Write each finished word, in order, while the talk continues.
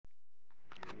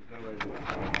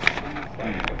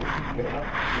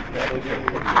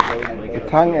The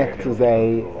tongue acts as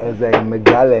a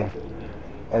megale,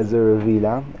 as a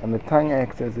revealer, and the tongue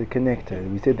acts as a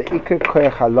connector. We said the ikar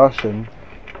koyach haloshen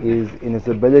is in its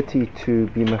ability to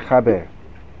be mechaber,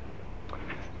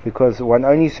 because one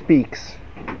only speaks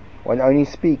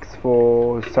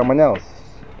for someone else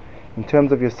in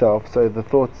terms of yourself. So the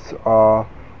thoughts are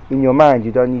in your mind.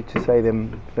 You don't need to say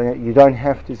them. You don't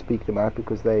have to speak them out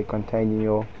because they are contained in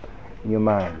your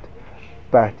mind.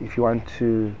 But if you want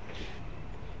to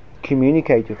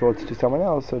communicate your thoughts to someone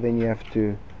else, so then you have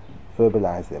to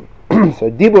verbalize them. So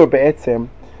dibur be'etzem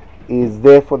is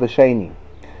there for the sheni.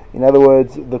 In other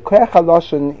words, the koyach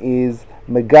haloshen is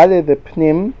megale the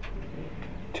pnim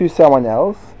to someone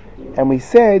else, and we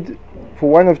said for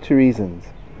one of two reasons.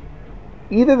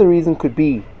 Either the reason could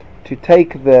be to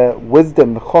take the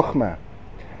wisdom, the chokhmah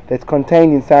that's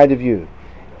contained inside of you,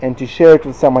 and to share it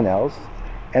with someone else.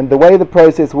 And the way the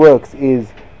process works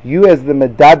is you, as the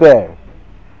medaber,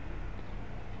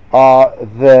 are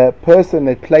the person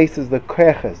that places the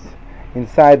koyches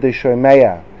inside the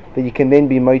shomeya, that you can then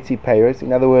be motzi peiros.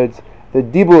 In other words, the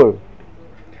dibur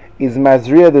is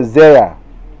mazriya the zera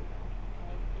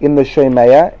in the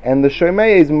shomeya, and the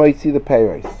shomeya is motzi the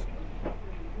peiros.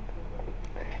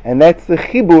 And that's the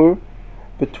chibur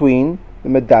between the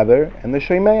medaber and the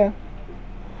shomeya.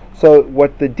 So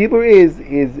what the dibur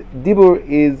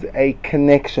is a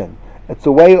connection. It's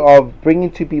a way of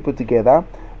bringing two people together,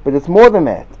 but it's more than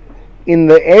that. In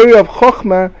the area of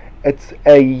chokhmah, it's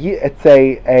a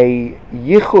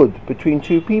yichud between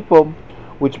two people,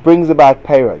 which brings about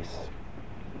peiros.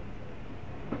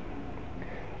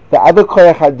 The other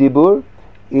koyach hadibur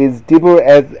is dibur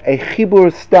as a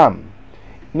chibur stam,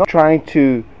 not trying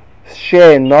to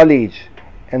share knowledge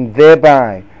and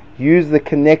thereby use the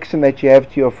connection that you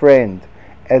have to your friend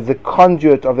as a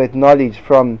conduit of that knowledge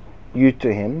from you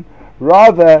to him.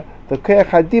 Rather, the koyach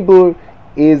hadibur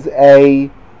is a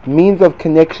means of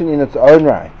connection in its own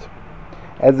right.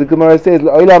 As the Gemara says,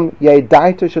 "L'olam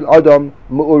yaidaito shel adam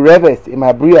mu'ureves im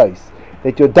habriyos,"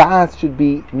 that your da'as should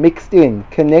be mixed in,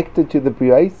 connected to the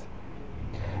briyos,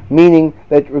 meaning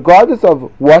that regardless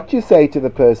of what you say to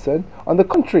the person, on the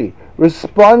contrary,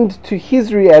 respond to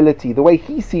his reality, the way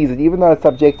he sees it, even though it's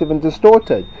subjective and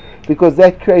distorted, because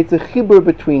that creates a chibur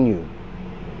between you.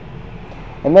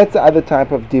 And that's the other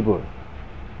type of dibur.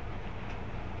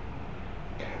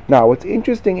 Now, what's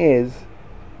interesting is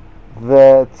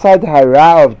the tzad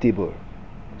hara of dibur.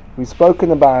 We've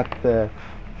spoken about the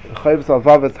Chovos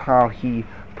HaLevavos, how he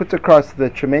puts across the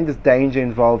tremendous danger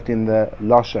involved in the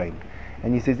lashon,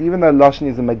 and he says even though lashon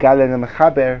is a megale and a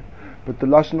mechaber, but the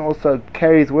lashon also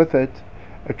carries with it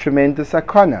a tremendous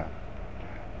sakana.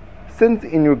 Since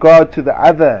in regard to the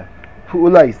other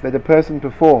pu'ulais that a person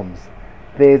performs,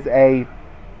 there's a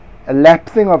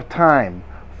lapsing of time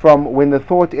from when the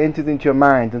thought enters into your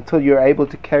mind until you're able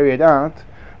to carry it out,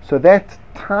 so that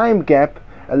time gap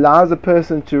allows a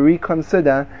person to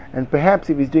reconsider, and perhaps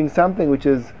if he's doing something which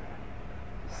is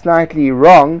slightly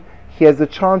wrong, he has a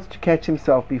chance to catch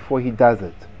himself before he does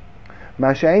it.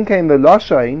 Masha'en came the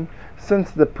lashon, since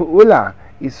the pu'ula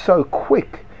is so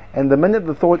quick, and the minute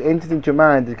the thought enters into your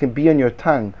mind, it can be on your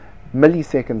tongue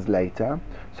milliseconds later,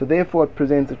 so therefore it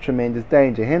presents a tremendous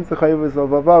danger. Hence the Chovos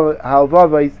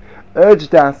HaLevavos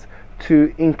urged us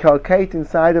to inculcate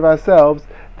inside of ourselves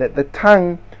that the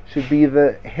tongue should be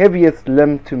the heaviest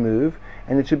limb to move,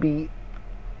 and it should be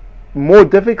more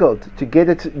difficult to get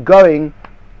it going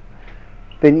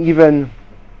than even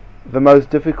the most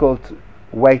difficult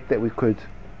weight that we could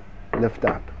lift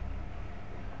up.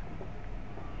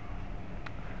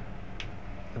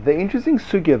 The interesting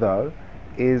sugya, though,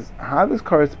 is how this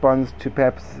corresponds to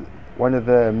perhaps one of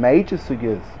the major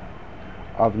sugyas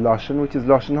of lashon, which is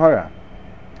lashon hara.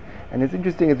 And it's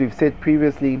interesting, as we've said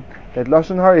previously, that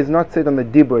lashon hara is not said on the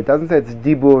dibur. It doesn't say it's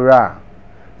dibur ra.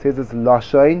 It says it's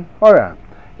lashon hara.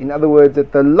 In other words,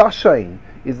 that the lashon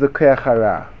is the koyach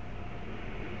hara.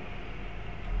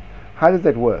 How does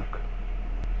that work?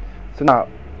 So now,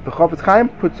 the Chofetz Chaim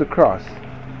puts across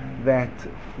that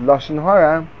lashon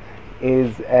hara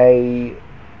is a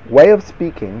way of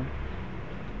speaking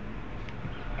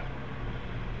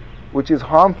which is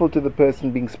harmful to the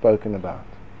person being spoken about.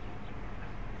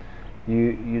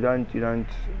 You don't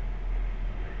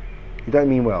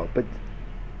mean well, but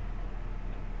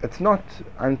it's not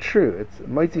untrue. It's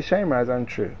motzi shemra is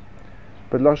untrue,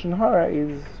 but lashon hara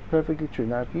is perfectly true.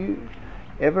 Now, if you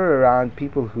ever around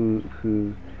people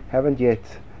who haven't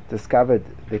yet discovered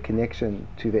the connection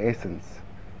to the essence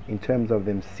in terms of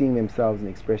them seeing themselves in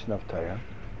the expression of Torah,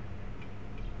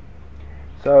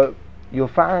 so you'll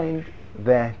find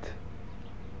that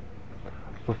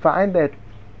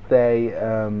they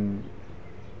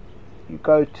you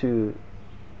go to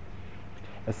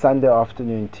a Sunday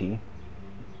afternoon tea,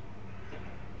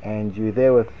 and you're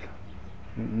there with,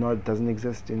 no, it doesn't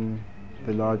exist in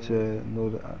the larger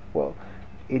northern, well,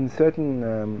 in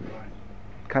certain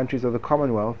countries of the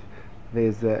Commonwealth,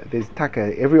 there's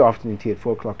taka every afternoon tea at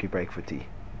 4 o'clock. You break for tea,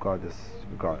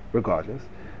 regardless.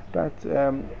 But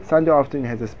Sunday afternoon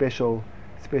has a special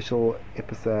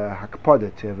episode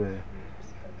hakpada to have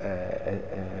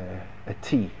a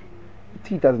tea.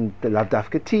 Tea doesn't love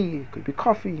dafka tea. It could be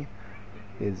coffee.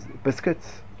 There's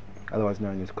biscuits, otherwise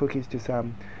known as cookies to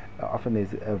some. Often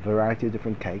there's a variety of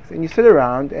different cakes, and you sit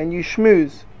around and you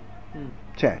schmooze,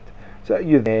 chat. So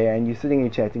you're there and you're sitting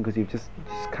and chatting because you've just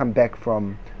come back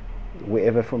from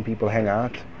wherever from people hang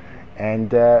out,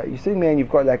 and you're sitting there and you've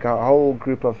got like a whole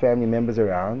group of family members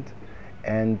around,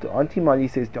 and Auntie Molly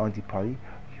says to Auntie Polly,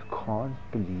 "You can't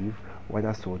believe what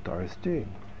I saw Doris doing."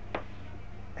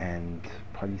 And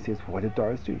Polly says, "What did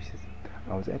Doris do?" She says,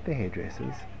 "I was at the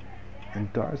hairdresser's,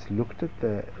 and Doris looked at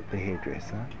the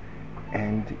hairdresser,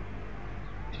 and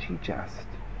she just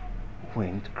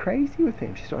went crazy with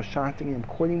him. She started shouting at him,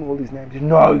 calling him all these names."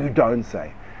 "No, you don't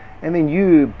say." And then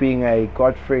you, being a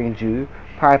God-fearing Jew,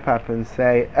 pipe up and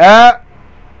say,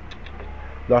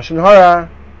 Lashon Hara.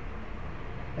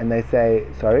 And they say,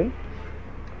 "Sorry?"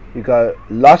 You go,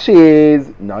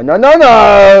 "Lashies, no.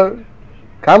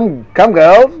 Come,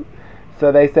 girls."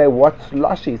 So they say, "What's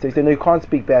Lashi?" So you say, "No, you can't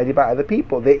speak badly about other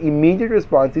people." Their immediate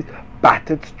response is, "But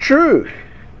it's true."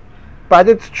 But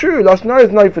it's true. Lashon Hara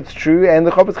is not if it's true, and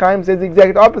the Chofetz Chaim says the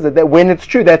exact opposite. That when it's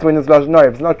true, that's when it's Lashon Hara.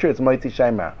 If it's not true, it's Motzi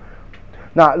Shema.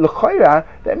 Now, l'choira,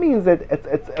 that means that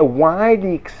it's a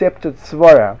widely accepted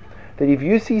svara that if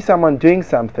you see someone doing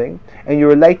something and you're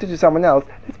related to someone else,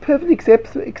 that's perfectly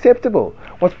acceptable.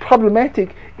 What's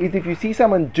problematic is if you see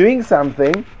someone doing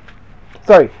something.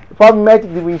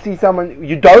 Problematic is when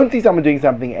you don't see someone doing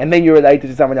something and then you're related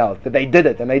to someone else, that they did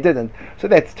it and they didn't. So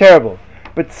that's terrible.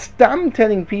 But stam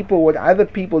telling people what other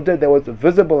people did that was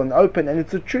visible and open and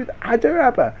it's the truth,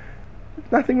 adarabba,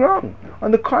 there's nothing wrong.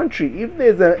 On the contrary, if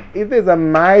there's a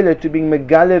milah to being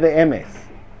megale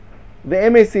the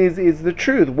emes is the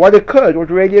truth, what occurred, what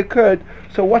really occurred.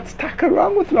 So what's taka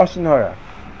wrong with Lashon Hara?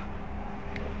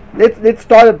 Let's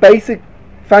start at basic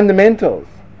fundamentals.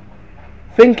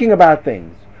 Thinking about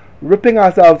things, ripping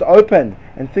ourselves open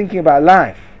and thinking about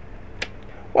life.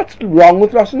 What's wrong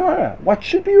with Lashon Hara? What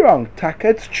should be wrong? Taka,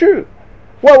 it's true.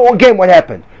 Well, again, what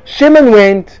happened? Shimon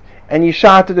went and he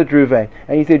shouted at Ruvain,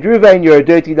 and he said, "Ruvain, you're a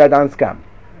dirty ladan scum."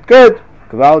 Good,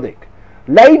 gewaldig.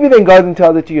 Levi then goes and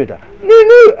tells it to Yehuda.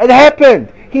 No, it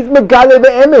happened. He's megale the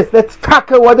emes. That's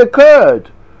taka what occurred.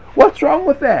 What's wrong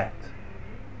with that?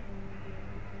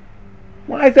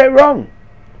 Why is that wrong?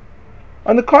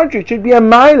 On the contrary, it should be a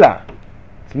maila.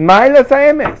 It's maila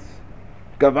saemes.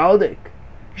 Gewaldig.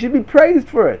 You should be praised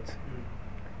for it.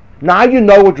 Now you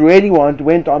know what really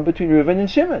went on between Reuven and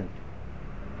Shimon.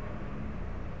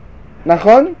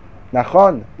 Nachon?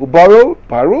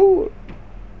 Ubaru?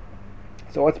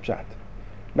 So what's pshat?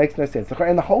 Makes no sense.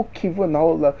 And the whole kivun,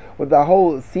 the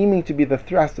whole seeming to be the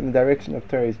thrust in the direction of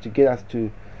Torah is to get us to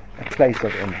a place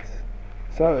of emes.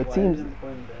 So it seems.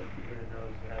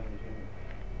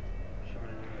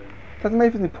 Doesn't matter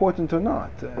if it's important or not.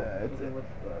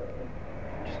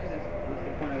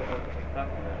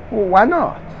 Well, why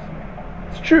not?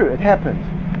 It's true. It happened.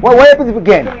 Well, what happens if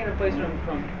again? Coming in a place from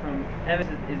emes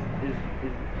is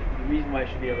the reason why it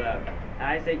should be allowed. And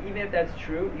I say, even if that's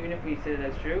true, even if we say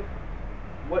that's true,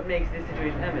 what makes this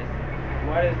situation emes?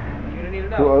 Why does you don't need to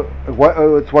know?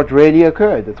 It's what really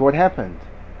occurred. It's what happened.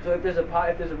 So if there's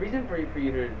a reason for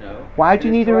you to know, why do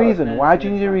you need a reason? Why do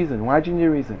you need a reason? Why do you need a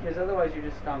reason? Because otherwise you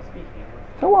just stop speaking.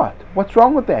 So what? What's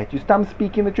wrong with that? You stop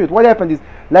speaking the truth. What happened is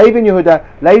Levi and Yehuda.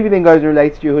 Levi then goes and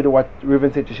relates to Yehuda what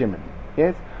Reuven said to Shimon.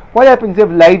 Yes. What happens if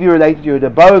Levi related to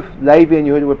Yehuda? Both Levi and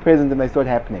Yehuda were present and they saw it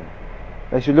happening.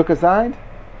 They should look aside.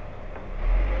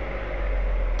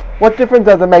 What difference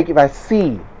does it make if I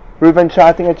see Reuven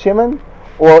shouting at Shimon,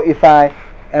 or if I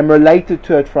am related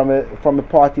to it from a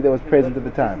party that was present at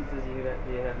the time?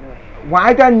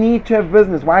 Why do I need to have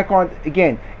business? Why can't,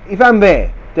 again, if I'm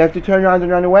there, do I have to turn around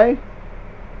and run away?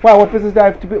 Well, what business do I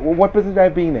have to be? What business do I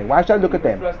have being there? Why should I look at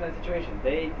them?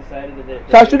 They decided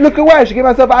that so I should look away. I should give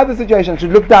myself out of the situation. I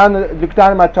should look down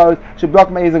at my toes. I should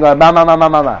block my ears and go,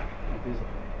 ma.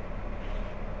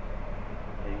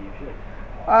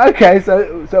 Okay,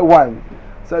 so one.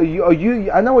 So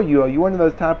you I know what you are. You're one of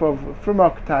those type of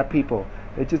frumok type people.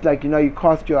 It's just like, you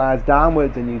cast your eyes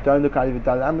downwards and you don't look out of your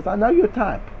down. I know your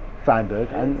type,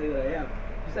 Feinberg. I'm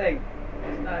saying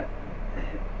it's not.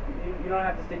 You don't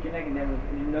have to stick your neck in your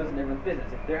nose in everyone's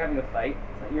business. If they're having a fight,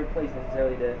 it's not your place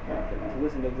necessarily to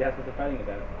listen to exactly what they're fighting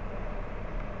about.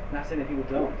 I'm not saying that people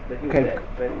don't, but people Okay, did.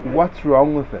 But what's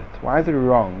wrong with it? Why is it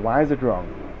wrong? Why is it wrong?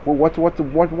 Well,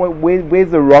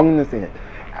 where's the wrongness in it?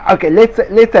 Okay, let's say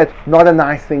it's not a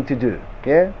nice thing to do,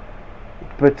 yeah?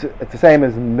 But it's the same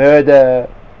as murder,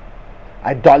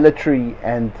 idolatry,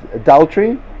 and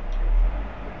adultery.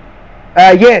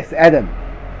 Yes, Adam.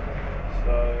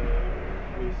 So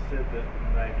we said that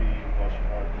maybe Lashon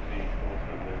Hara could be thought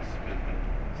of as speaking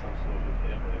some sort of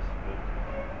emes,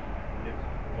 but it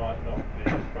might not be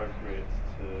appropriate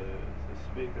to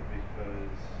speak it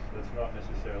because it's not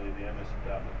necessarily the emes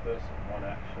about the person. One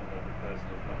action of the person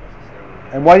is not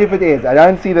necessarily the And what if it is? I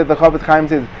don't see that the Chofetz Chaim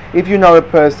says, if you know a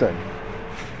person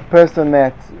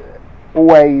that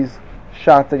always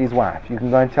shouts at his wife, you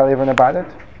can go and tell everyone about it?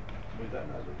 We don't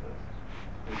know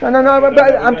the person. No, but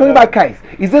I'm talking about case.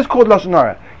 Is this called Lashon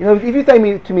Hara? You know, if you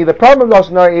say to me, the problem of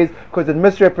Lashon Hara is because it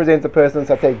misrepresents a person,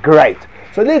 so I say, great.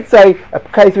 So let's say a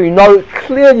case where you know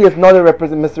clearly it's not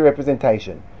a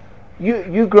misrepresentation.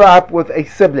 You grow up with a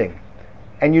sibling,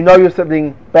 and you know your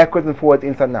sibling backwards and forwards,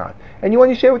 inside and out. And you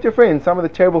want to share with your friends some of the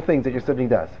terrible things that your sibling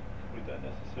does. We don't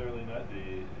necessarily know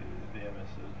the emes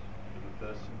of the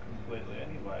person completely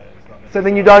anyway. It's not So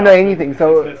then you don't know anything.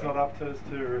 So it's not up to us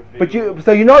to reveal.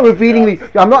 But you're not revealing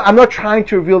the. I'm not trying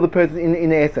to reveal the person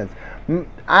in essence.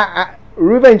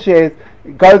 Reuven shares,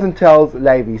 goes and tells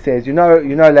Levi. He says, you know,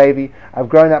 Levi, I've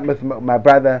grown up with my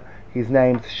brother. His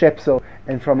name's Shepsel,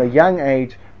 and from a young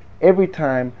age, every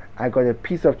time I got a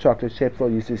piece of chocolate,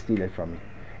 Shepsel used to steal it from me.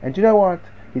 And you know what?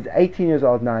 He's 18 years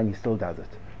old now, and he still does it.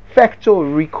 Factual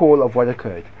recall of what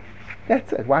occurred.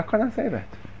 That's it. Why can't I say that?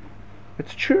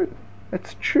 It's true.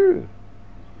 It's true.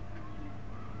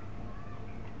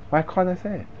 Why can't I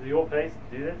say it? Is it your place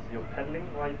to do this? You're peddling?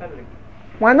 Why are you peddling?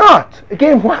 Why not?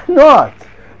 Again, why not?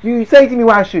 You say to me,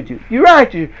 why should you? You're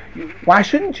right. Why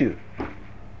shouldn't you?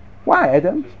 Why,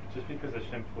 Adam? Just because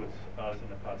Hashem puts us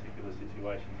in a particular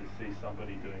situation to see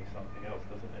somebody doing something else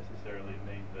doesn't necessarily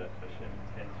mean that Hashem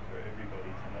intends for everybody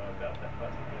to know about that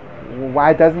particular.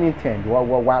 Why doesn't he intend?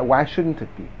 Why shouldn't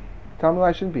it be? Tell me why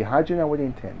it shouldn't be. How do you know what he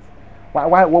intends?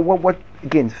 Why? What?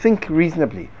 Again, think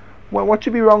reasonably. What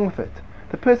should be wrong with it?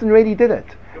 The person really did it.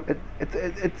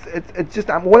 It's just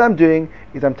what I'm doing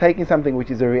is I'm taking something which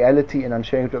is a reality and I'm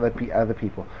sharing it with other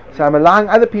people. So I'm allowing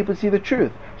other people to see the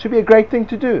truth. It should be a great thing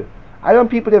to do. I don't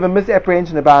want people to have a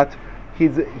misapprehension about he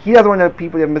doesn't want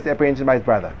people to have a misapprehension about his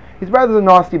brother. His brother's a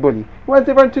nasty bully. He wants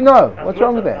everyone to know. What's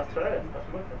wrong with that?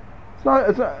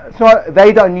 It's not.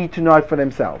 They don't need to know it for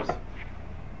themselves.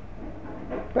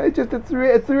 But it's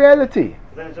the reality.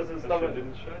 Then it's just Hashem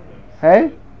didn't show them.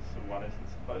 Hey? So one isn't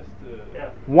supposed to. Yeah.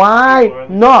 Why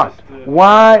not?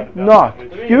 Why not?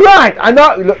 You're right. I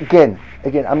know. Look, again.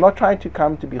 I'm not trying to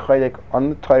come to be choilek on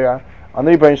the Torah, on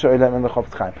the Rebbeinu Shalom, and the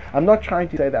Chofetz Chaim. I'm not trying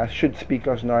to say that I should speak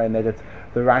Lashon Hara and that it's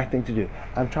the right thing to do.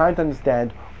 I'm trying to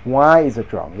understand why is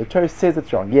it wrong. The Torah says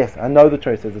it's wrong. Yes, I know the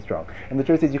Torah says it's wrong, and the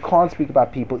Torah says you can't speak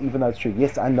about people even though it's true.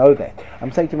 Yes, I know that.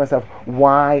 I'm saying to myself,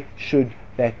 why should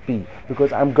that be?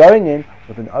 Because I'm going in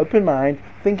with an open mind,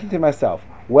 thinking to myself,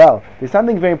 well, there's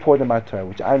something very important about Torah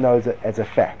which I know as a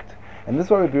fact. And this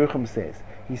is what Rabbi Yerucham says.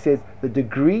 He says the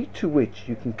degree to which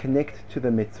you can connect to the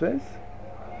mitzvahs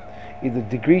is the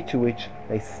degree to which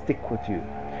they stick with you.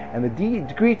 And the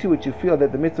degree to which you feel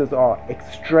that the mitzvahs are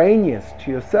extraneous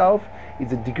to yourself is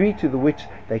the degree to which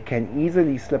they can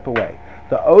easily slip away.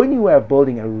 The only way of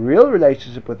building a real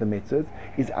relationship with the mitzvahs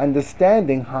is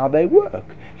understanding how they work.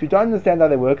 If you don't understand how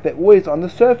they work, they're always on the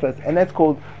surface, and that's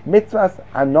called mitzvahs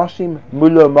anoshim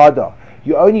mulomada.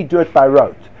 You only do it by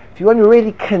rote. If you want to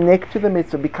really connect to the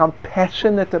mitzvah, become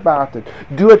passionate about it,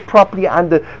 do it properly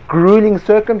under grueling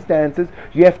circumstances,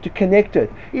 you have to connect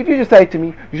it. If you just say to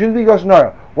me, you shouldn't be Lashon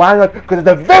Hara, why not? Because it's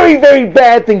a very, very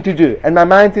bad thing to do. And my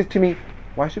mind says to me,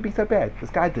 why should it be so bad? This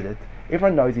guy did it.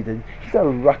 Everyone knows he did it. He's a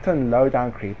rotten,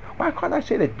 low-down creep. Why can't I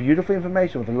share that beautiful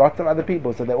information with lots of other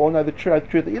people so they all know the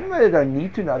truth? Even though they don't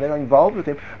need to know, they're not involved with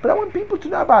him. But I want people to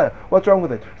know about it. What's wrong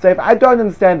with it? So if I don't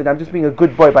understand it, I'm just being a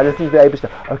good boy by listening to the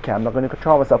Eibishter. Okay, I'm not going to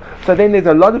control myself. So then there's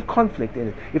a lot of conflict in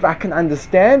it. If I can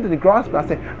understand and grasp it, I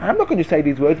say, I'm not going to say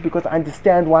these words because I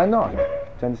understand why not. Do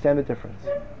you understand the difference?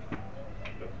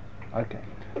 Okay.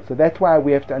 So that's why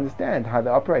we have to understand how they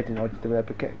operate in order to develop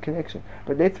a connection.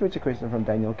 But let's switch a question from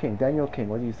Daniel King. Daniel King,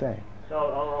 what do you say?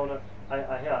 No, I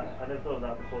never thought of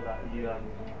that before. That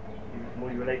the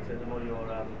more you relate to it, the more you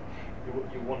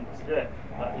want to do it.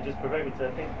 But you just provoked me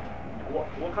to think,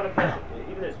 what kind of person,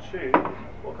 even if it's true,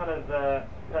 what kind of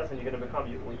person you're going to become?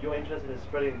 You're interested in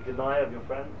spreading denial of your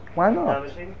friend? Why not?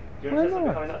 Damaging? You're interested in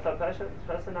becoming that type of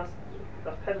person?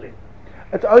 That's peddling.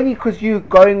 It's only because you're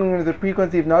going on with a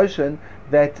preconceived notion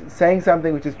that saying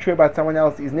something which is true about someone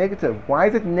else is negative. Why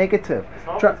is it negative? It's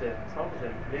harmless here. It's harmless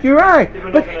here. You're right, People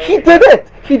are but not gonna he make did it.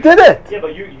 He did it. Yeah,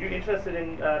 but you interested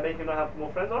in making him not have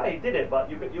more friends? Alright, he did it, but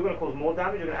you're going to cause more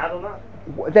damage. You're going to add on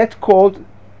that. That's called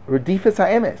redifus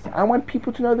ha'emes. I want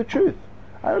people to know the truth.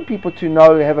 I don't want people to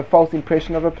have a false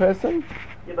impression of a person.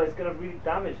 Yeah, but it's going to really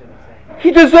damage him. I'm saying.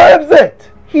 He deserves it.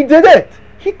 He did it.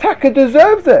 He taka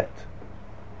deserves it.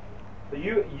 But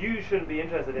you shouldn't be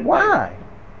interested in. Why?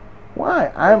 Why?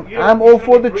 You don't- I'm you all shouldn't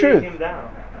for be the bringing truth. him down.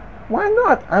 Why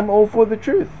not? I'm all for the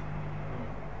truth.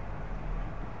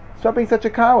 Stop being such a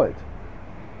coward.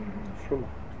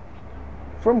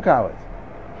 From coward.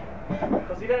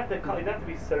 Because you don't have to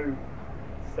be so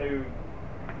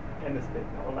innocent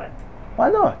or like. Why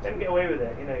not? Let him get away with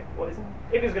it. You know what is?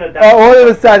 If he's going to Oh, damage. all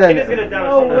of a sudden, If it's going to damage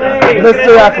No someone, way. if it's Mr.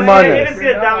 gonna- Rachmanis. If it's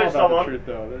going to damage About the someone, truth,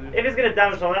 though. if it's going to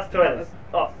damage someone, that's Torres.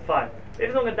 Oh, fine. If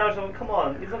it's not going to damage someone, come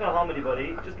on. He's not going to harm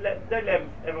anybody. Just don't let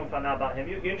everyone find out about him.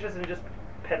 You're interested in just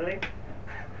peddling?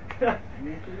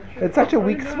 It's such a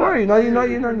weak story. You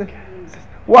know.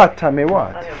 What, Tammy?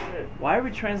 What? Why are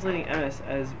we translating MS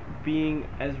as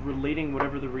relating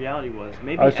whatever the reality was?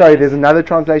 Maybe Oh, sorry. MS There's another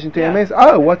translation to Yeah. MS.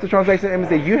 Oh, what's the translation to MS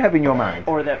that you have in your mind?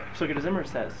 or that Psukkah Zimmer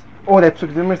says. Oh, that's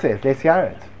what Zimmer says. Let's hear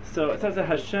it. So it says that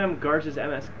Hashem guards his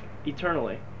MS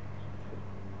eternally.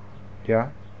 Yeah.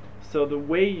 So the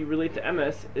way you relate to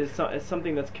MS is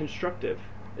something that's constructive.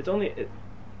 It's only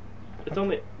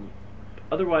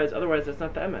otherwise that's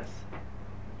not the MS.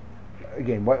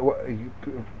 Again,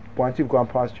 once you've gone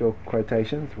past your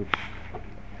quotations, which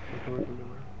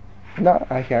no,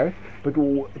 I hear it,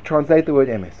 but translate the word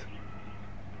MS.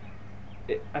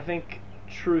 I think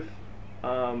truth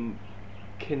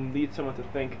can lead someone to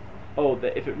think, oh,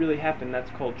 that if it really happened, that's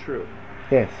called true.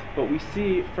 Yes. But we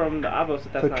see from the Avos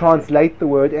that that's So not translate the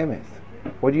word MS.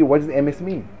 What does MS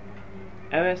mean?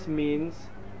 true. MS means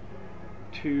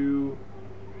to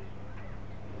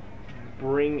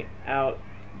bring out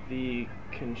the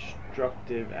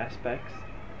constructive aspects.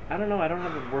 I don't know, I don't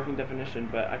have a working definition,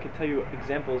 but I could tell you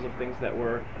examples of things that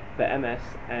were the MS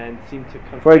and seemed to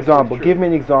come. For example, give me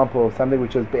an example of something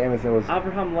which was the MS and was.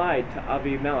 Abraham lied to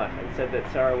Abimelech and said that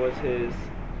Sarah was his.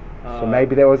 So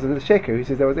maybe that was the sheker. Who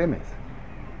says that was MS?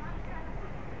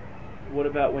 What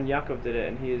about when Yaakov did it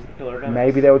and he is the pillar of MS?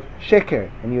 Maybe that was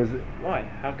sheker, and he was. Why?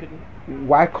 How could he?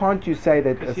 Why can't you say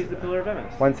that? Because he's the pillar of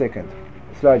MS. 1 second,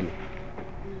 slowly.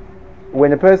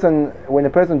 When a person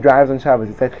drives on Shabbos,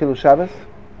 is that Chilul Shabbos?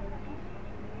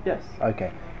 Yes.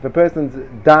 Okay. If a person's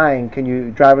dying, can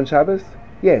you drive on Shabbos?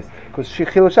 Yes, because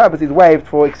Chilul Shabbos is waived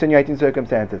for extenuating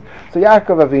circumstances. So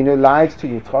Yaakov Avinu lied to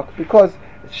Yitzchak because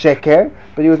sheker,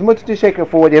 but he was mutter to sheker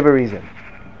for whatever reason.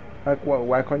 Like,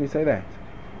 why can't you say that?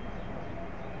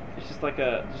 It's just like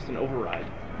just an override.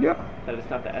 Yeah, That it's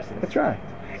not the essence. that's right.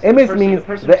 So MS means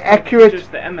person the just accurate. teaches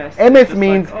the MS. MS it's just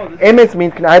means like, oh, this MS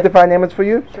means. Can I define MS for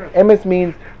you? Sure. MS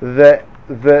means the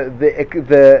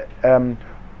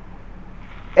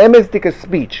MS dika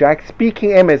speech. Right?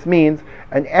 Speaking MS means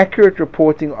an accurate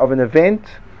reporting of an event,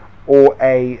 or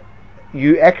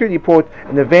you accurately report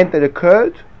an event that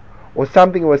occurred, or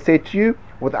something that was said to you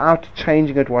without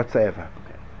changing it whatsoever.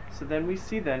 Okay. So then we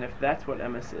see then if that's what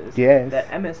MS is. Yes.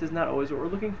 That MS is not always what we're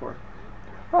looking for.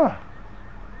 Oh,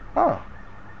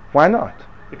 why not?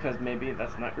 Because maybe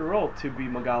that's not your role to be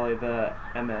Magali the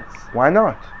MS. Why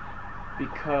not?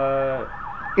 Because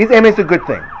Is MS a good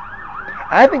thing?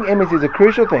 I think MS is a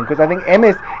crucial thing because I think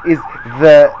MS is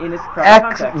the in its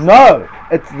proper context. No,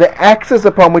 it's the axis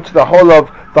upon which the whole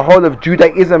of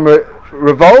Judaism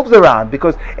revolves around.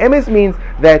 Because MS means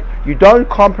that you don't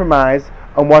compromise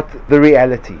on what the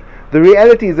reality. The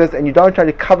reality is this, and you don't try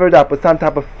to cover it up with some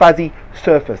type of fuzzy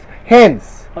surface.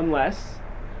 Hence, Unless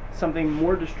something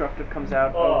more destructive comes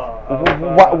out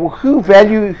who's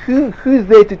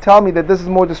there to tell me that this is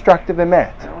more destructive than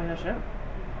that? Only Hashem.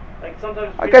 Like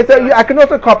sometimes. Okay, so I can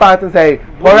also cop out and say,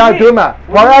 Hora Duma.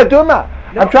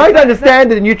 No, I'm trying to it's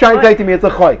understand it, and you're trying to Fine. say to me it's a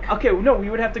choik. Okay, no, we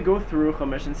would have to go through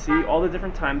Chumash and see all the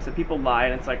different times that people lie,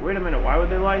 and it's like, wait a minute, why would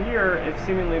they lie here if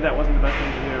seemingly that wasn't the best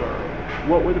thing to do? Or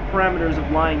what were the parameters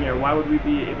of lying here? Why would we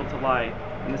be able to lie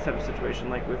in this type of situation,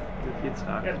 like with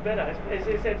Yitzchak? Yeah, it's better.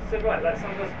 It's right. Like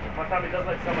sometimes my family does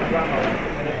like someone's grandmother,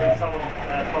 and if when someone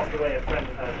passed away, a friend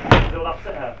of hers, it will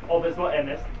upset her. Oh, but it's not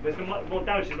MS. But it's been much more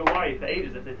damage. She's been worried for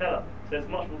ages if they tell her. So it's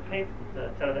much more painful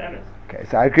to tell her the MS. Okay,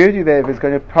 so I agree with you that if it's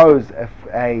going to pose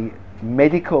a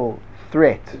medical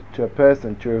threat to a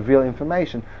person to reveal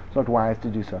information, it's not wise to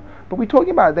do so. But we're talking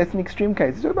about, that's an extreme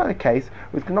case. It's talking about a case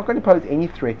where it's not going to pose any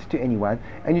threat to anyone,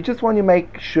 and you just want to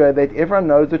make sure that everyone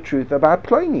knows the truth about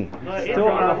Pliny. No, it's Still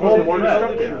on a whole more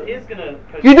destructive. It is gonna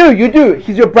pose You do.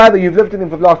 He's your brother. You've lived with him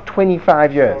for the last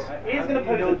 25 years. It is gonna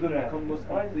pose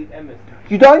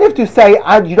You don't have to say.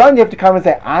 You don't have to come and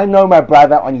say, "I know my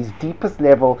brother on his deepest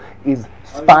level is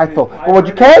spiteful." But what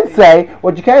you can say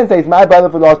is, "My brother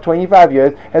for the last 25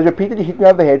 years has repeatedly hit me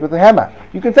over the head with a hammer."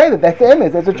 You can say that. That's the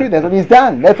emes. That's the truth. That's what he's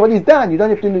done. That's what he's done. You don't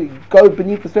have to go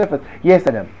beneath the surface. Yes,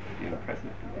 Adam.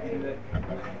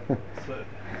 So,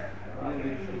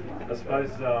 I suppose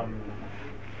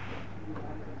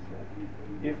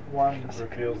if one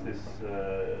reveals this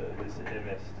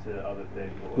MS to other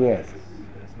people, Yes.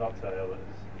 it's not to others.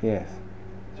 Yes.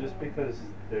 Just because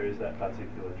there is that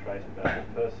particular trait about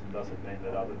the person doesn't mean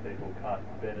that other people can't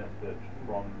benefit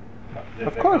from.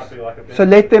 Of course. So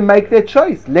let them make their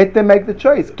choice. Let them make the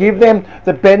choice. Give them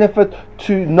the benefit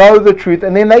to know the truth,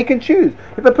 and then they can choose.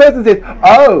 If a person says,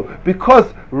 "Oh,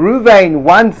 because Ruvain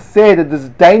once said a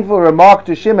disdainful remark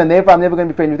to Shimon, therefore I'm never going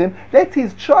to be friends with him," that's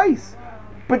his choice.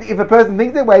 But if a person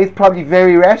thinks that way, he's probably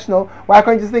very rational. Why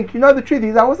can't you just think, the truth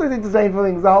is I also said disdainful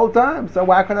things the whole time, so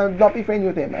why can't I not be friends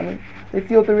with him? I mean, let's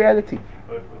deal with the reality.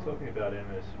 But if we're talking about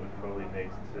MS, we probably need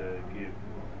to give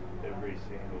every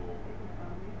single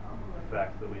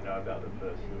fact that we know about the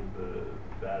person,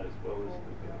 the bad as well as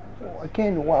the good.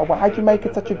 Again, why'd you make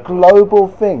it such a global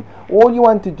thing? All you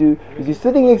want to do is you're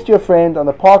sitting next to your friend on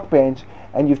the park bench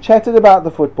and you've chatted about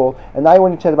the football, and now you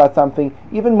want to chat about something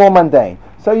even more mundane.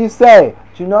 So you say,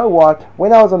 "Do you know what?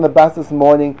 When I was on the bus this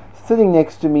morning, sitting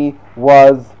next to me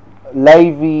was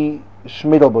Levi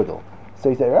Schmidlbudel." So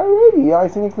you say, "Oh really? Yeah, I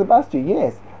sitting next to the bus to you?"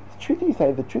 "Yes." The truth is, you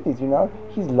say, the truth is,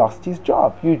 he's lost his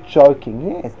job. You're joking,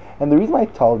 yes. And the reason why he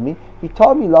told me he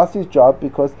lost his job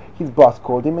because his boss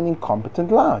called him an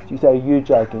incompetent lout. You say, "You're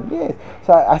joking." "Yes."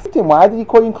 So I said to him, "Why did he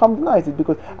call you incompetent lout?" He said,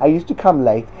 "Because I used to come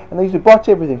late and I used to botch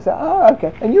everything." So,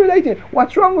 okay. And you relate to him.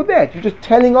 What's wrong with that? You're just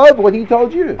telling over what he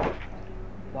told you.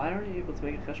 Why aren't you able to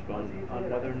make a cheshbon on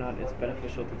whether or not it's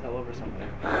beneficial to tell over something?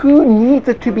 Who needs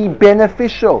it to be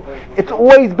beneficial? It's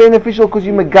always beneficial because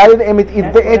you megayah the emet is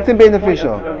be'etzem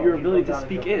beneficial. Your ability to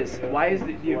speak is. Why is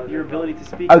your ability to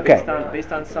speak Okay.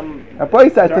 based on some...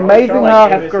 It's amazing how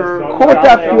caught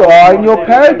up you are in your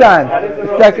paradigm.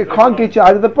 It's like it can't get you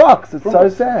out of the box. It's so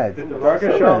sad. The Baruch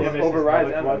Shalom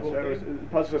overrides emes.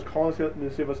 Pasuk says, "Kol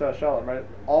nesivos Shalom," right?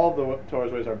 All of the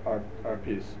Torah's ways are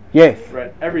peace. Yes.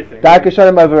 Right. Everything. Baruch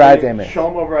Shalom overrides emes.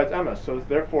 Shalom overrides emes. So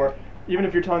therefore, even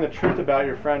if you're telling the truth about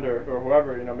your friend or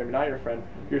whoever, maybe not your friend,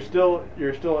 you're still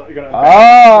going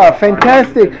to.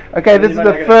 Fantastic. Okay, this is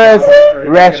the first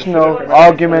rational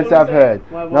argument I've heard.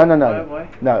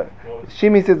 No.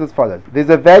 Shimi says as follows. There's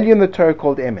a value in the Torah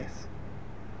called emes.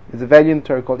 The value in the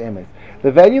Torah called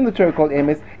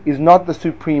emes is not the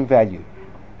supreme value.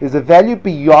 There's a value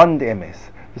beyond emes.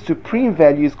 The supreme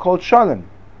value is called shalom.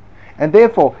 And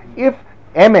therefore, if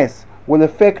emes will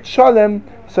affect shalom,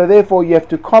 so therefore you have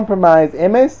to compromise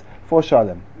emes for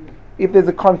shalom. If there's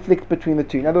a conflict between the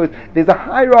two. In other words, there's a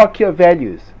hierarchy of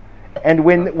values. And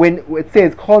when it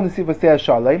says kol nesivos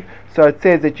shalom, so it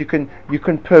says that you can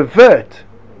pervert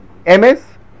emes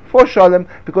for shalom,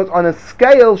 because on a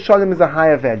scale, shalom is a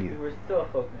higher value. We're still a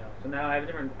folk now. So now I have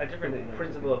a different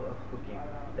principle of cooking.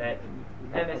 That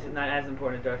MS is not as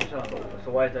important as Dark Shalom.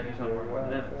 So why is Dark Shalom more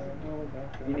important than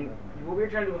MS? Meaning, what we were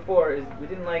trying to do before is we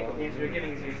didn't like the answer you're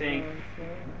giving, so you're saying,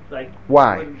 like,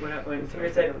 why? When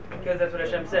Samir said, because that's what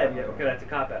Hashem said, yeah, okay, that's a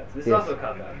cop-out. So this is also a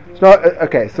cop-out. It's not,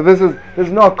 okay, so this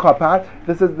is not a cop-out.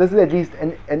 This is at least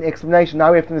an explanation.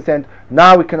 Now we have to understand,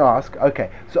 now we can ask, okay,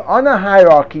 so on a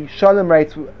hierarchy, Shalom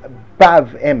rates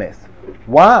above MS.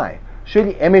 Why?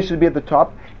 Surely MS should be at the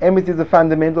top. MS is a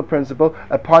fundamental principle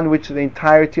upon which the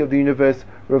entirety of the universe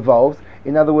revolves.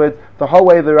 In other words, the whole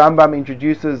way the Rambam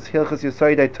introduces Hilchos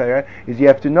Yesodei Torah is you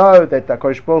have to know that the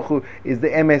HaKadosh Baruch Hu is the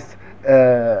MS,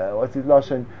 what's his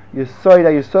lashon?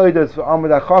 Yesodos for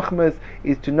Amud HaChachmas,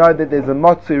 is to know that there's a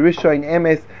Matzu Risho in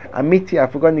MS, Amiti,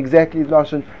 I've forgotten exactly his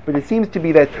lashon, but it seems to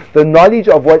be that the knowledge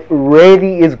of what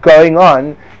really is going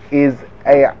on is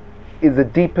the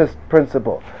deepest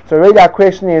principle. So really our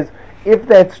question is, if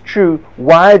that's true,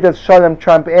 why does Shalom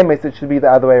trump emes? It should be the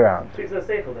other way around. Speaks to the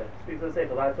Seichel then.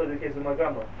 I told you the case with my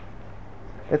grandma.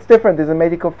 It's different. There's a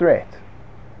medical threat.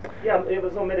 Yeah, it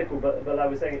was not medical, but I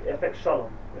was saying it affects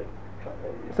Shalom.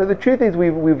 So the truth is,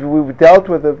 we've dealt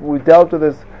with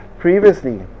this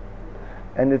previously,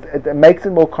 and it makes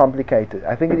it more complicated.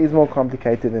 I think it is more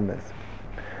complicated than this,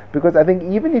 because I think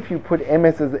even if you put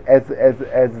emes as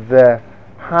the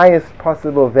highest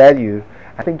possible value,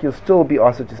 I think you'll still be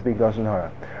asked to speak Lashon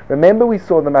Hara. Remember, we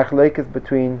saw the machlokes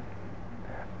between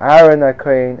Aaron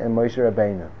HaKohen and Moshe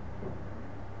Rabbeinu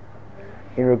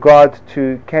in regard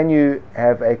to, can you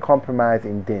have a compromise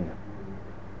in din?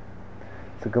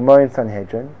 It's a Gemara in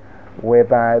Sanhedrin,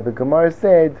 whereby the Gemara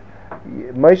said,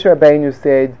 Moshe Rabbeinu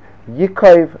said,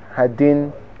 Yikov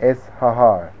hadin es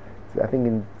hahar. I think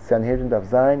in Sanhedrin Daf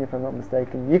Zayin, if I'm not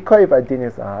mistaken, Yikov hadin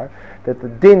es hahar, that the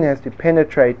din has to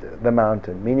penetrate the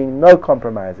mountain, meaning no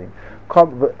compromising.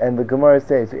 And the Gemara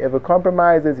says, whoever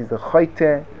compromises is a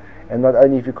chote, and not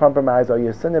only if you compromise are you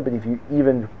a sinner, but if you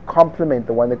even compliment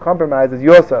the one that compromises,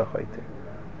 you're also a chote.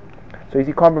 So if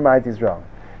you compromise is wrong.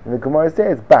 And the Gemara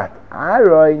says, but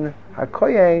Aaron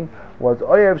HaKohen was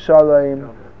Oyev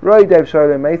Shalom, Roidev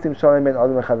Shalom, Meisim Shalom, and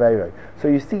Adam Chaveiroi. So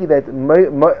you see that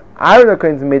Aaron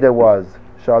HaKohen's midah was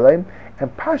Shalom,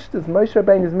 and Pashtus Moshe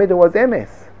Rabbeinu's midah was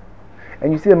Emes.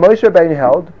 And you see that Moshe Rabbeinu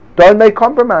held, don't make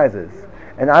compromises.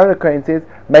 And Aaron HaKohen says,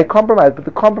 make compromise, but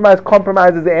the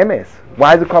compromises the Emes.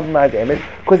 Why is it compromise Emes?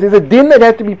 Because there's a din that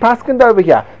has to be paskened over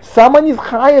here. Someone is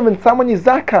chayav and someone is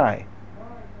zakai.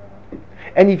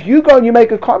 And if you go and you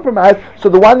make a compromise, so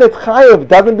the one that's chayav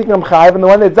doesn't become chayav, and the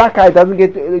one that's zakai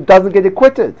doesn't get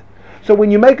acquitted. So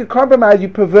when you make a compromise, you're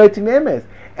perverting Emes.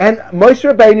 And Moshe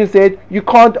Rabbeinu said, you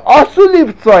can't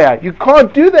asuliv tzoya. You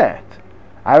can't do that.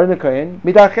 Aaron HaKohen,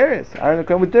 midacheres. Aaron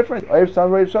HaKohen was different. Oyev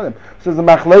Shalom, Roidev Shalom. So there's a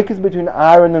machlokes between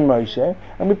Aaron and Moshe,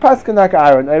 and we pasken like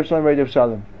Aaron, Oyev Shalom, Roidev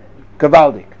Shalom.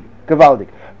 Gavaldik.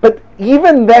 But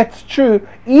even that's true,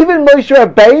 even Moshe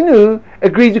Rabbeinu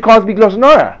agrees you can't speak Lashon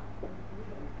Hara.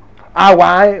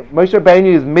 Why? Moshe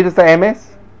Rabbeinu is midas ha'emes.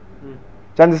 Do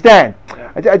you understand?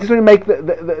 Yeah. I just want to make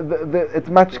it's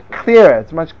much clearer.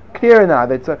 It's much clearer now.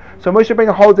 That so Moshe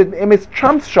Rabbeinu holds that emes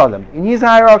trumps shalom. In his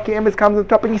hierarchy, emes comes on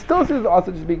top, and he still says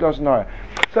also to speak Lashon Hara.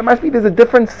 So it must be there's a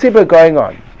different sibba going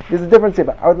on. There's a different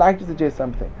sibba. I would like to suggest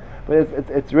something, but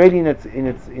it's really in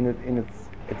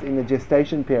the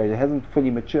gestation period. It hasn't fully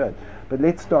matured. But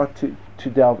let's start to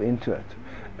delve into it.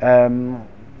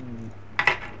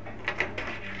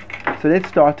 So let's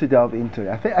start to delve into it.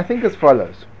 I think as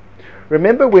follows.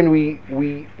 Remember when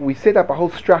we set up a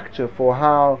whole structure for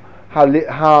how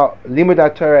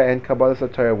Limud Torah and Kabbalah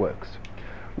Torah works.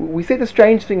 We said a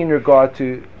strange thing in regard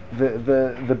to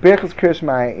the Birchas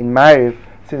Kirshmai in Ma'ariv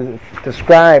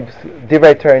describes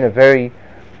Divrei Torah in a very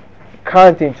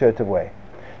counterintuitive way.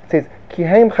 It says, Ki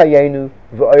heim chayenu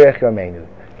v'orech yameinu.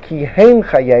 Ki heim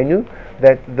chayenu,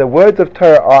 that the words of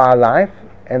Torah are our life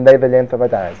and they the length of our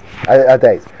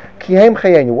days. Ki heim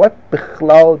chayenu. What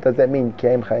bichlal does that mean? Ki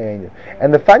heim chayenu.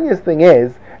 And the funniest thing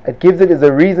is, it gives it as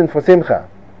a reason for simcha.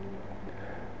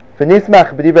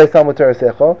 V'nismach b'divrei Talmud Torah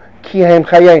secho ki heim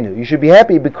chayenu. You should be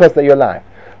happy because they're your life.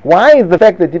 Why is the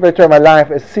fact that Divrei Torah my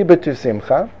life is sibah to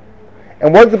simcha?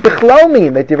 And what does the bichlal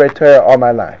mean that Divrei Torah are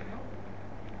my life?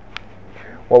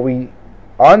 What we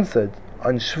answered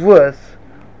on Shavuos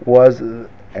was,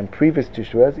 and previous to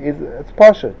Shavuos, it's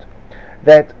pashut,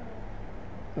 that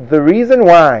the reason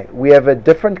why we have a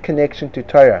different connection to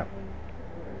Torah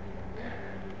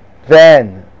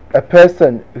than a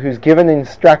person who's given an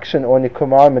instruction or a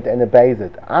commandment and obeys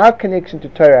it, our connection to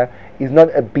Torah is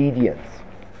not obedience.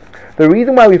 The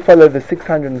reason why we follow the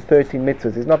 613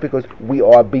 mitzvahs is not because we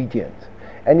are obedient.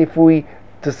 And if we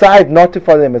decide not to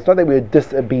follow them, it's not that we are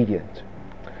disobedient.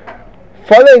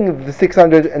 Following the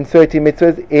 630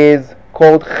 mitzvahs is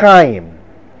called Chaim,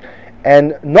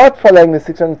 and not following the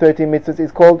 630 mitzvahs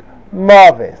is called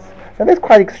Mavis. Now that's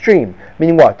quite extreme.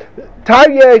 Meaning what?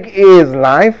 Taryag is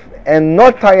life, and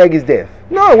not Taryag is death.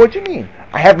 No, what do you mean?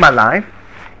 I have my life.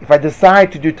 If I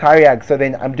decide to do Taryag, so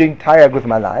then I'm doing Taryag with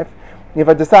my life. If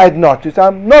I decide not to, so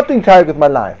I'm not doing Taryag with my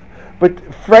life.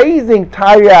 But phrasing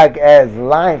Taryag as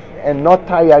life and not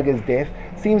Taryag as death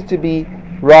seems to be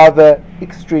rather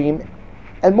extreme.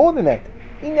 And more than that,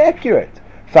 inaccurate.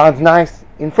 Sounds nice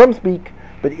in from speak,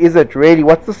 but is it really?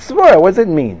 What's the svara? What does it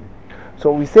mean? So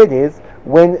what we said is,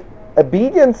 when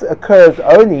obedience occurs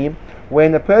only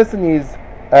when a person is,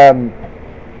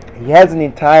 he has an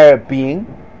entire being,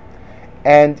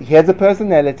 and he has a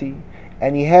personality,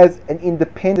 and he has an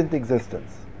independent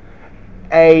existence.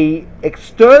 A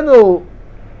external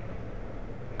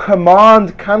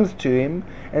command comes to him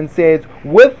and says,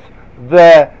 with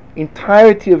the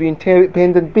entirety of your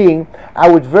independent being, I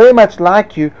would very much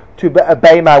like you to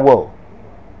obey my will.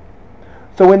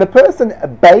 So when the person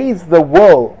obeys the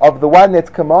will of the one that's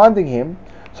commanding him,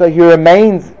 so he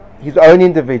remains his own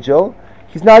individual,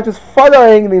 he's now just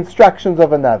following the instructions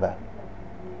of another.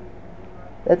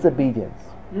 That's obedience.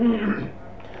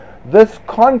 This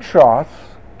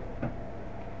contrasts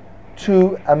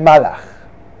to a malach.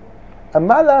 A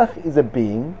malach is a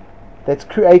being that's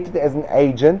created as an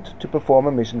agent to perform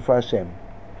a mission for Hashem.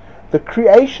 The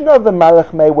creation of the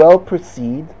Malach may well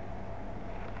precede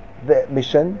the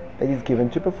mission that he's given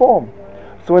to perform.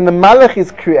 So when the Malach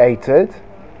is created,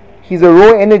 he's a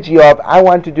raw energy of, I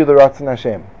want to do the Ratzon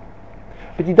Hashem.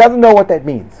 But he doesn't know what that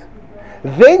means.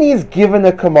 Then he's given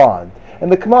a command. And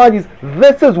the command is,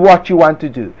 this is what you want to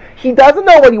do. He doesn't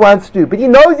know what he wants to do, but he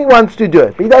knows he wants to do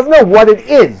it. But he doesn't know what it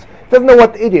is. He doesn't know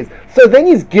what it is. So then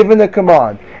he's given a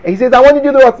command. And he says, I want to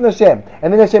do the Ratzon Hashem.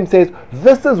 And then Hashem says,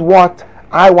 this is what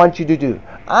I want you to do.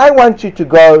 I want you to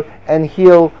go and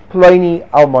heal Ploni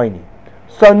Almoini.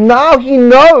 So now he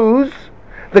knows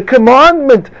the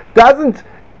commandment doesn't,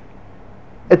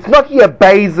 it's not he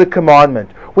obeys the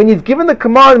commandment. When he's given the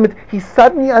commandment, he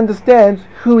suddenly understands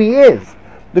who he is.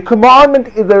 The commandment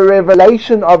is a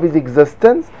revelation of his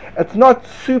existence. It's not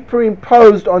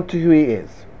superimposed onto who he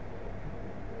is.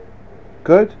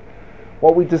 Good?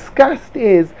 What we discussed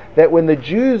is that when the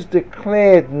Jews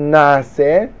declared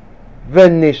Naaseh, the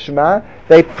Nishma,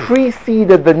 they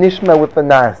preceded the Nishma with the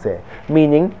Naaseh.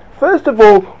 Meaning, first of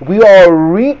all, we are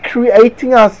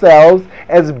recreating ourselves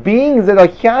as beings that are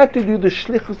here to do the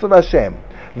Shlichus of Hashem.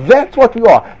 That's what we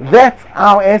are. That's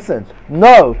our essence.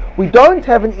 No, we don't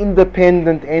have an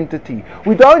independent entity.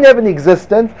 We don't have an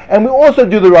existence, and we also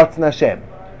do the Ratzon Hashem.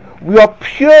 We are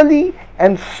purely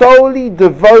and solely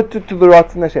devoted to the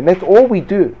Ratzon Hashem. That's all we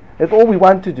do. That's all we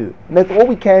want to do. And that's all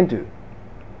we can do.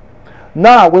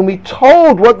 Now, when we're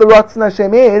told what the Ratzon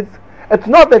Hashem is, it's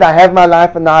not that I have my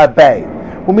life and now I obey.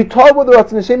 When we're told what the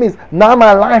Ratzon Hashem is, now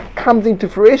my life comes into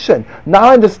fruition. Now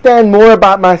I understand more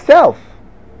about myself.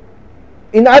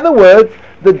 In other words,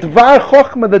 the Dvar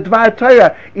Chochmah, the Dvar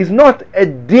Torah, is not a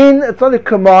din, it's not a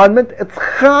commandment, it's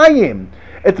chayim.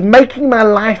 It's making my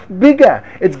life bigger.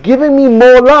 It's giving me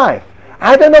more life.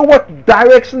 I don't know what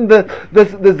direction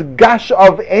this gush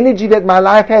of energy that my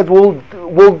life has will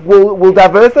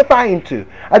diversify into.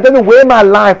 I don't know where my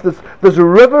life, this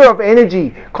river of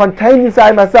energy contained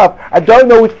inside myself, I don't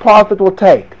know which path it will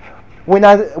take. When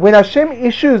Hashem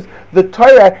issues the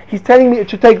Torah, He's telling me it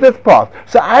should take this path.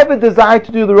 So I have a desire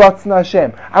to do the Ratzon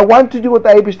Hashem. I want to do what the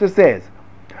Eibishter says.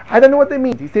 I don't know what that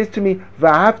means. He says to me,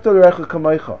 V'ahavta l'recha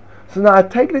kamocha. So now I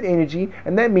take that energy,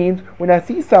 and that means when I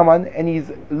see someone and he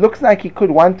looks like he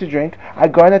could want to drink,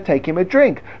 I'm going to take him a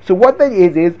drink. So what that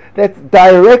is that's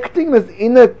directing this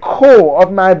inner core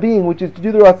of my being, which is to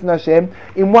do the Ratzon Hashem,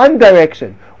 in one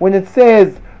direction. When it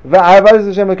says, V'ahavta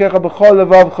Hashem l'kecha b'chol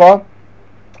levavcha,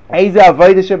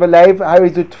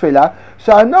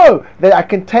 so I know that I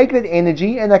can take that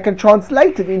energy and I can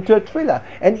translate it into a tefillah.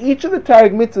 And each of the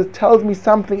Targum mitzvahs tells me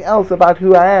something else about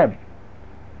who I am.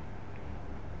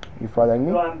 You following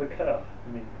me? No, I'm Bekoach.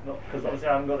 I mean, because obviously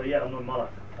I haven't got it yet, I'm not Malach.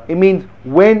 It means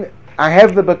when I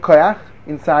have the Bekoach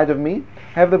inside of me,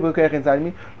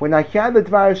 when I hear the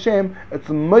Dvar Hashem, it's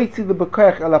moitzi the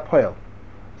Bekoach el hapoel.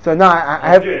 So now I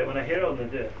have... do it. When I hear it, I'm going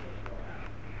to do it.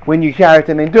 When you hear it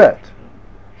and then do it.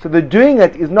 So the doing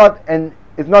it is not an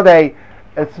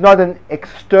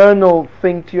external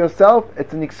thing to yourself.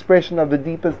 It's an expression of the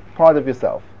deepest part of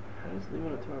yourself.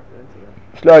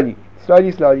 Slowly. So what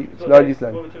we're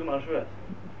talking about on Shavuos.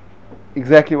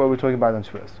 Exactly what we're talking about on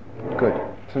Shavuos. Good.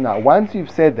 So now, once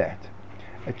you've said that,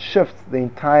 it shifts the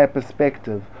entire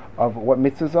perspective of what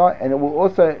mitzvahs are, and it will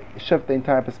also shift the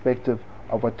entire perspective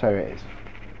of what Torah is.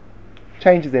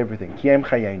 Changes everything. Kiyem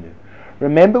chayenu.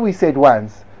 Remember, we said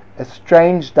once a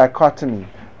strange dichotomy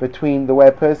between the way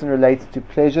a person relates to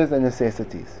pleasures and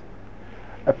necessities.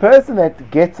 A person that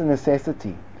gets a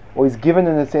necessity, or is given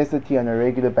a necessity on a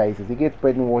regular basis, he gets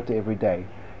bread and water every day,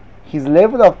 his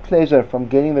level of pleasure from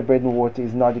getting the bread and water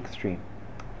is not extreme.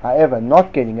 However,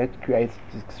 not getting it creates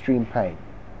extreme pain.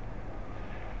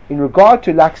 In regard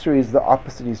to luxuries, the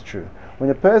opposite is true. When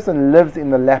a person lives in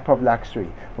the lap of luxury,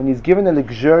 when he's given a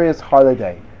luxurious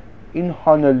holiday in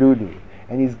Honolulu,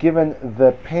 and he's given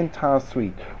the penthouse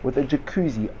suite with a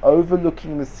jacuzzi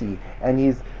overlooking the sea, and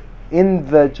he's in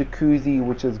the jacuzzi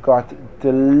which has got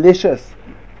delicious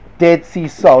Dead Sea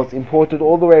salt imported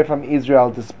all the way from Israel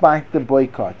despite the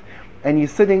boycott, and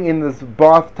he's sitting in this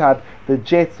bathtub, the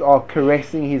jets are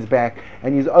caressing his back,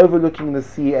 and he's overlooking the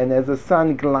sea, and as the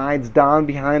sun glides down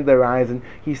behind the horizon,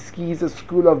 he sees a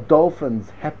school of dolphins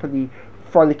happily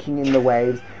frolicking in the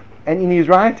waves, and in his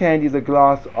right hand is a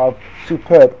glass of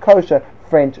superb kosher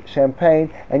French champagne,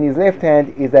 and his left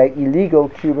hand is a illegal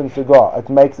Cuban cigar. It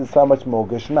makes it so much more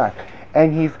geschmack.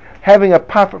 And he's having a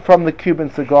puff from the Cuban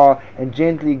cigar and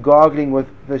gently gargling with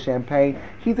the champagne.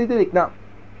 He's idyllic. Now,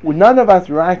 none of us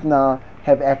right now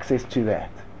have access to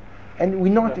that, and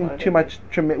we're not in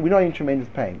tremendous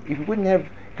pain. If we wouldn't have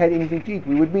had anything to eat,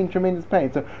 we would be in tremendous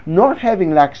pain. So not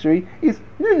having luxury is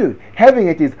nunu. Having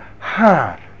it is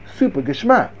super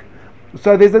geschmack.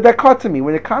 So there's a dichotomy.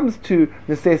 When it comes to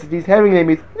necessities, having them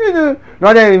is nunu.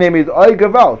 Not having them is oi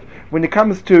gewalt. When it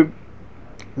comes to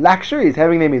luxuries,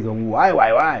 having them is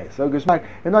why, so geschmack,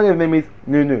 and not having them is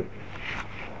nunu.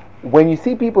 When you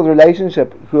see people's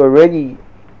relationship who are already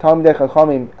Talmidei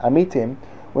Chachamim Amitim,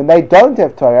 when they don't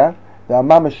have Torah, they are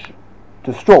mamash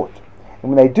distraught.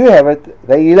 And when they do have it,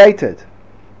 they're elated.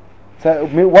 So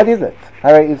what is it?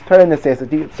 It's Torah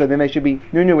necessity, so then they should be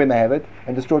nunu when they have it,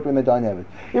 and distraught when they don't have it.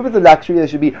 If it's a luxury, they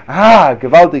should be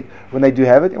gewaltig when they do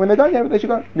have it, and when they don't have it, they should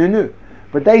go nunu.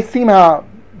 But they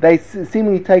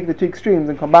seemingly take the two extremes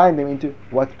and combine them into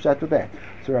what's pshat with that.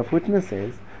 So Rav Hutner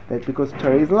says that because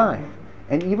Torah is life,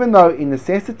 and even though in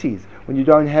necessities, when you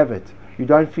don't have it, you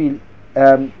don't feel,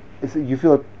 you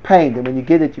feel pained, and when you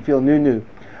get it, you feel nunu.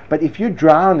 But if you're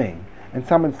drowning and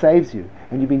someone saves you,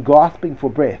 and you've been gasping for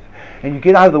breath, and you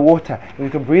get out of the water, and you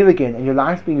can breathe again, and your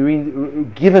life's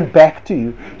being given back to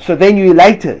you, so then you're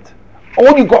elated.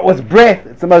 All you got was breath.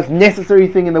 It's the most necessary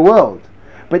thing in the world.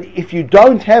 But if you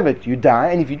don't have it, you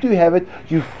die, and if you do have it,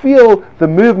 you feel the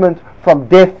movement from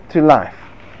death to life.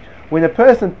 When a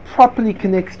person properly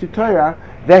connects to Torah,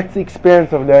 that's the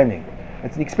experience of learning.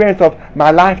 It's an experience of,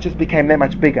 my life just became that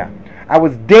much bigger. I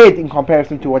was dead in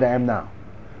comparison to what I am now.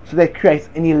 So that creates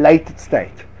an elated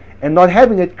state. And not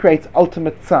having it creates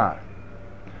ultimate tsar.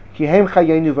 Now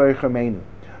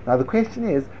the question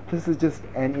is, this is just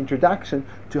an introduction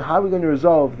to how we're going to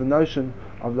resolve the notion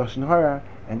of Lashon Hara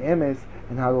and Emes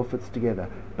and how it all fits together.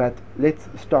 But let's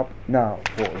stop now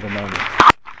for the moment.